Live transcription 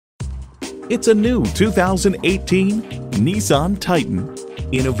It's a new 2018 Nissan Titan.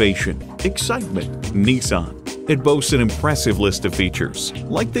 Innovation, excitement, Nissan. It boasts an impressive list of features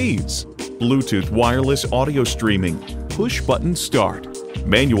like these: Bluetooth wireless audio streaming, push-button start,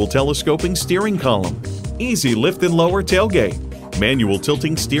 manual telescoping steering column, easy lift and lower tailgate, manual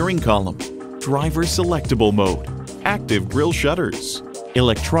tilting steering column, driver selectable mode, active grille shutters,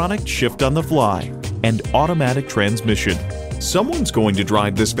 electronic shift on the fly, and automatic transmission. Someone's going to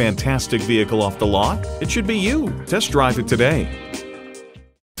drive this fantastic vehicle off the lot. It should be you. Test drive it today.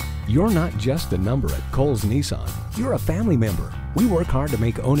 You're not just a number at Cowles Nissan. You're a family member. We work hard to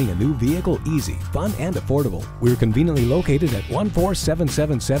make owning a new vehicle easy, fun, and affordable. We're conveniently located at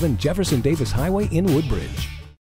 14777 Jefferson Davis Highway in Woodbridge.